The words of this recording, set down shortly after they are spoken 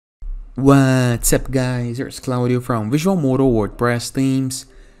What's up guys, here's Claudio from Visual Modo WordPress themes,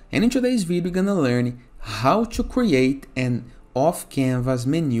 and in today's video we're gonna learn how to create an off-canvas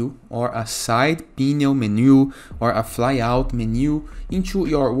menu or a side panel menu or a flyout menu into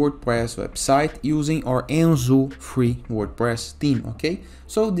your WordPress website using our Anzu free WordPress theme. Okay,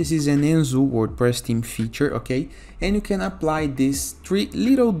 so this is an Anzu WordPress theme feature, okay, and you can apply these three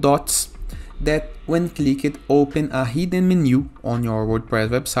little dots that when clicked open a hidden menu on your WordPress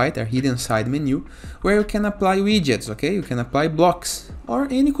website, a hidden side menu where you can apply widgets. Okay, you can apply blocks or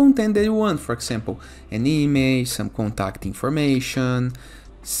any content that you want, for example an image, some contact information,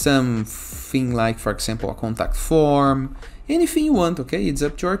 something like, for example, a contact form, anything you want. Okay, it's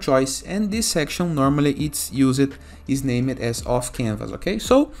up to your choice, and this section normally is named as off canvas. Okay,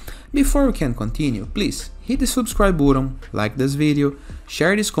 so before we can continue, please hit the subscribe button, like this video,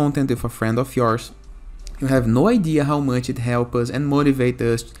 share this content with a friend of yours. You have no idea how much it helps us and motivates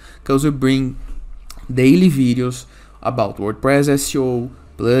us, because we bring daily videos about WordPress SEO,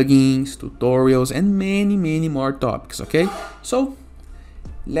 plugins, tutorials, and many more topics. Okay, so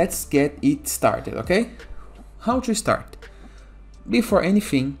let's get it started. Okay, how to start? Before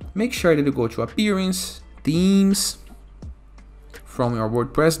anything, make sure that you go to Appearance, Themes from your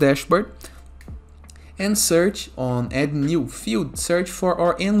WordPress dashboard and search on Add New field. Search for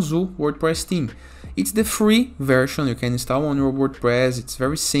our Anzu WordPress theme. It's the free version you can install on your WordPress. It's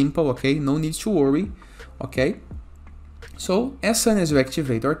very simple, okay? No need to worry, okay? So as soon as you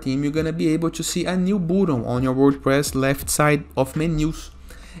activate our theme, you're gonna be able to see a new button on your WordPress left side of menus,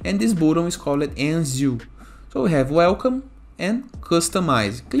 and this button is called Anzu. So we have Welcome and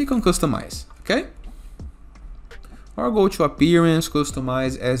Customize. Click on Customize, okay? Or go to Appearance,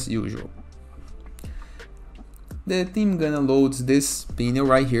 Customize as usual. The theme gonna load this panel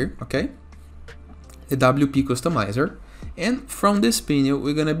right here, okay? The WP Customizer, and from this panel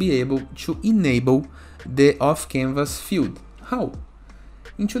we're gonna be able to enable the off canvas field. How?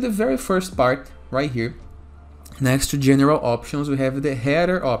 Into the very first part right here, next to general options, we have the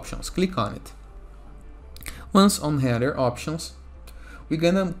header options. Click on it. Once on header options, we're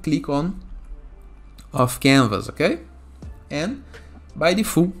gonna click on off canvas, okay? And by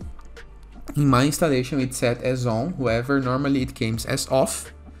default in my installation it's set as on, however normally it comes as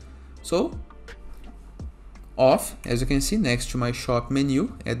off. So off, as you can see next to my shop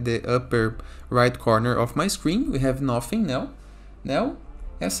menu at the upper right corner of my screen, we have nothing now. Now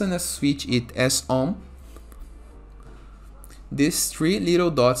as soon as switch it as on, these three little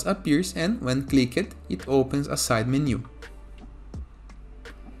dots appears, and when clicked it opens a side menu.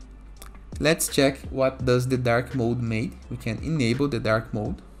 Let's check what does the dark mode made. We can enable the dark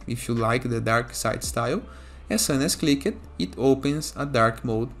mode if you like the dark side style. As soon as clicked it opens a dark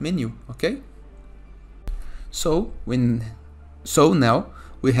mode menu, okay? So now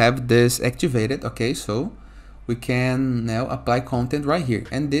we have this activated, okay? So we can now apply content right here,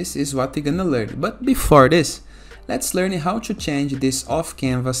 and this is what we're gonna learn. But before this, let's learn how to change this off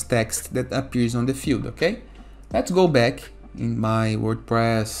canvas text that appears on the field, okay? Let's go back in my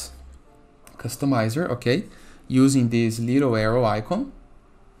WordPress customizer, okay, using this little arrow icon,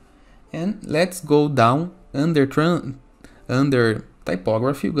 and let's go down under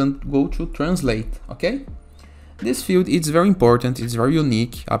typography. We're going to go to translate, okay? This field is very important, it's very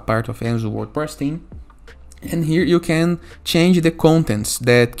unique, a part of Anzu WordPress theme, and here you can change the contents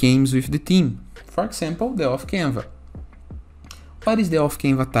that comes with the theme. For example, the off canvas. What is the off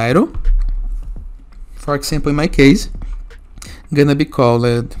canvas title? For example, in my case, gonna be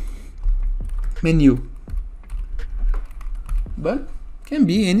called menu, but can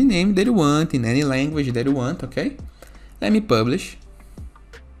be any name that you want in any language that you want, okay? Let me publish,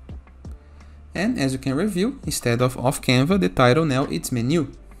 and as you can review, instead of off canvas, the title now it's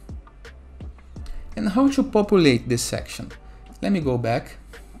menu. And how to populate this section? Let me go back.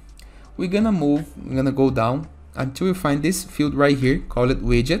 We're gonna go down until we find this field right here, call it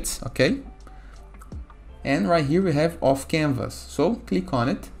widgets, okay? And right here we have off canvas, so click on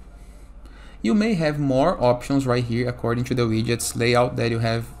it. You may have more options right here according to the widgets layout that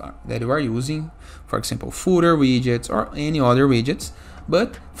you are using, for example footer widgets or any other widgets,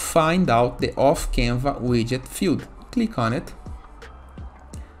 but find out the off canvas widget field. Click on it.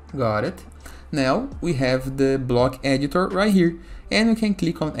 Got it. Now we have the block editor right here, and we can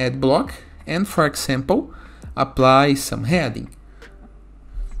click on add block and, for example, apply some heading.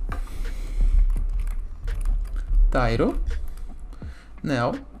 Title.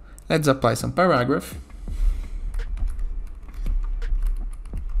 Now let's apply some paragraph.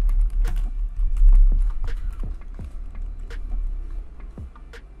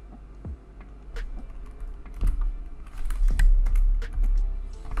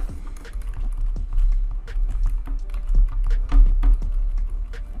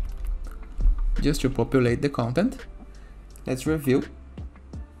 just to populate the content. Let's review.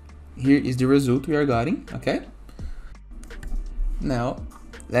 Here is the result we are getting, okay? Now,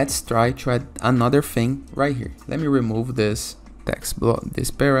 let's try to add another thing right here. Let me remove this text block, this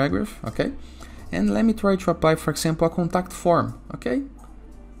paragraph, okay? And let me try to apply, for example, a contact form, okay?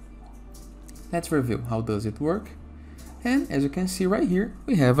 Let's review how does it work. And as you can see right here,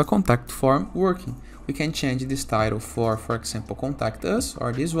 we have a contact form working. We can change this title for example, contact us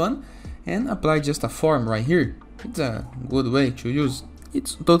or this one, and apply just a form right here. It's a good way to use.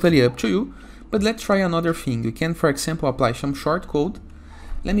 It's totally up to you, but let's try another thing. We can, for example, apply some short code.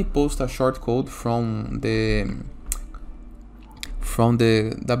 Let me post a short code from the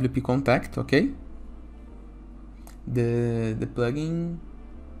WP contact, okay? The plugin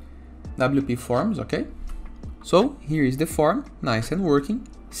WP forms, okay? So here is the form, nice and working,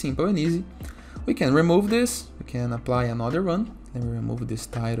 simple and easy. We can remove this, we can apply another one. Let me remove this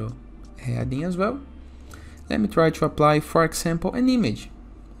title heading as well. Let me try to apply, for example, an image.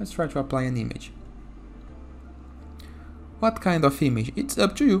 Let's try to apply an image. What kind of image? It's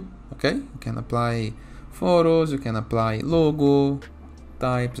up to you, okay? You can apply photos, you can apply logo,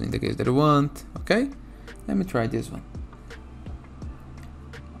 types in the case that you want, okay? Let me try this one.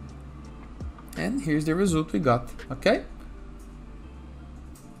 And here's the result we got, okay?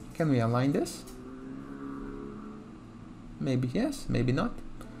 Can we align this? Maybe yes, maybe not.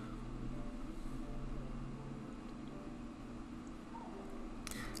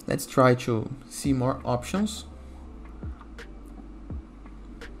 Let's try to see more options.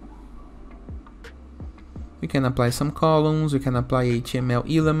 We can apply some columns, we can apply HTML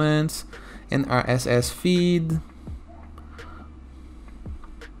elements, and RSS feed.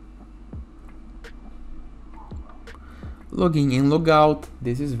 Login and logout,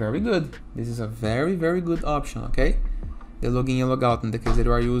 this is very good. This is a very good option, okay? The login and logout in the case that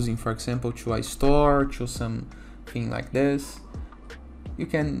you are using, for example, to a store, to something like this. You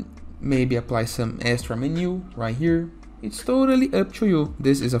can maybe apply some extra menu right here. It's totally up to you.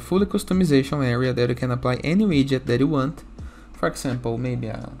 This is a fully customization area that you can apply any widget that you want. For example,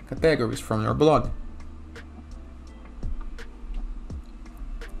 maybe categories from your blog.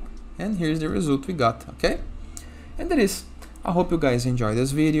 And here's the result we got, okay? And that is. I hope you guys enjoyed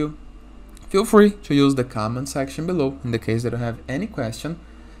this video. Feel free to use the comment section below in the case that you have any question.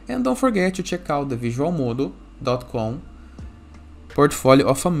 And don't forget to check out the visualmodo.com portfolio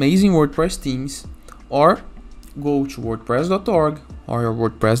of amazing WordPress themes, or go to wordpress.org or your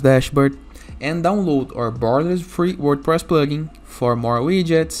WordPress dashboard and download our borderless free WordPress plugin for more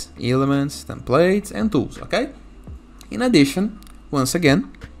widgets, elements, templates, and tools, okay? In addition, once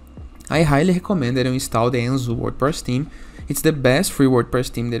again, I highly recommend that you install the Anzu WordPress theme. It's the best free WordPress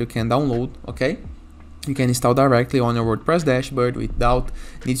theme that you can download, okay? You can install directly on your WordPress dashboard without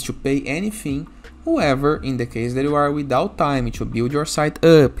needs to pay anything. However, in the case that you are without time to build your site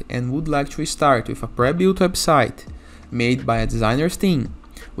up and would like to start with a pre-built website made by a designer's team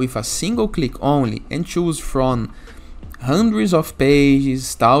with a single click only and choose from hundreds of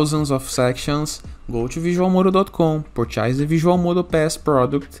pages, thousands of sections, go to visualmodo.com, purchase the Visualmodo Pass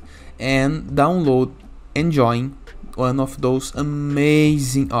product, and download and join one of those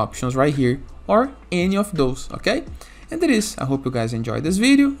amazing options right here, or any of those, okay? And that is, I hope you guys enjoyed this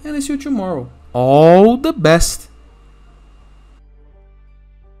video, and I see you tomorrow. All the best!